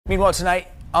Meanwhile tonight,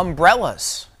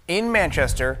 umbrellas in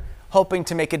Manchester hoping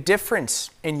to make a difference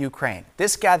in Ukraine.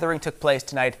 This gathering took place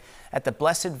tonight at the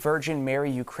Blessed Virgin Mary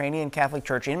Ukrainian Catholic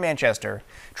Church in Manchester,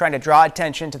 trying to draw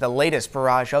attention to the latest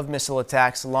barrage of missile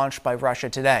attacks launched by Russia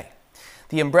today.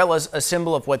 The umbrella's a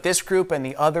symbol of what this group and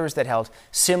the others that held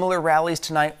similar rallies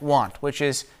tonight want, which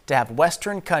is to have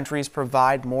Western countries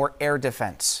provide more air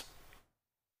defense.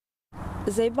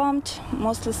 They bombed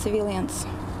mostly civilians,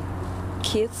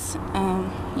 kids,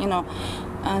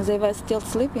 they were still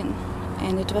sleeping,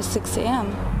 and it was 6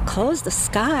 a.m. Close the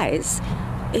skies.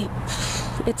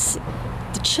 It's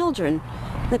the children,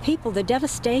 the people, the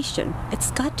devastation.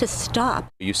 It's got to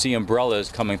stop. You see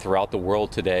umbrellas coming throughout the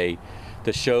world today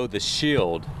to show the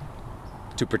shield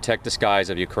to protect the skies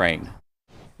of Ukraine.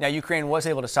 Now, Ukraine was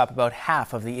able to stop about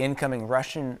half of the incoming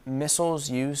Russian missiles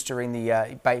used during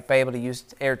the by able to use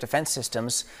air defense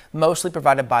systems, mostly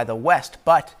provided by the West,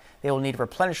 but they will need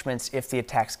replenishments if the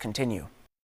attacks continue.